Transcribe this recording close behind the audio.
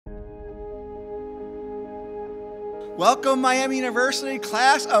Welcome, Miami University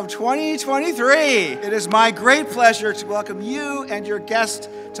class of 2023. It is my great pleasure to welcome you and your guests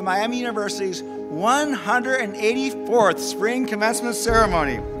to Miami University's 184th Spring Commencement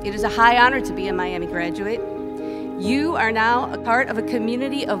Ceremony. It is a high honor to be a Miami graduate. You are now a part of a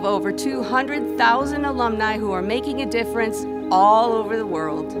community of over 200,000 alumni who are making a difference all over the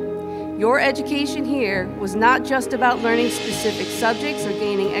world. Your education here was not just about learning specific subjects or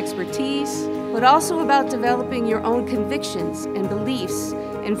gaining expertise, but also about developing your own convictions and beliefs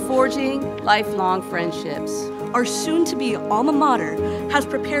and forging lifelong friendships. Our soon-to-be alma mater has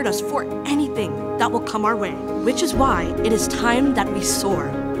prepared us for anything that will come our way, which is why it is time that we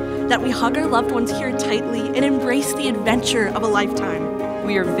soar, that we hug our loved ones here tightly and embrace the adventure of a lifetime.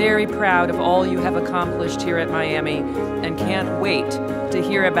 We are very proud of all you have accomplished here at Miami and can't wait to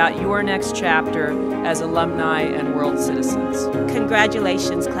hear about your next chapter as alumni and world citizens.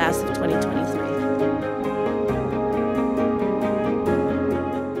 Congratulations, class of 2020.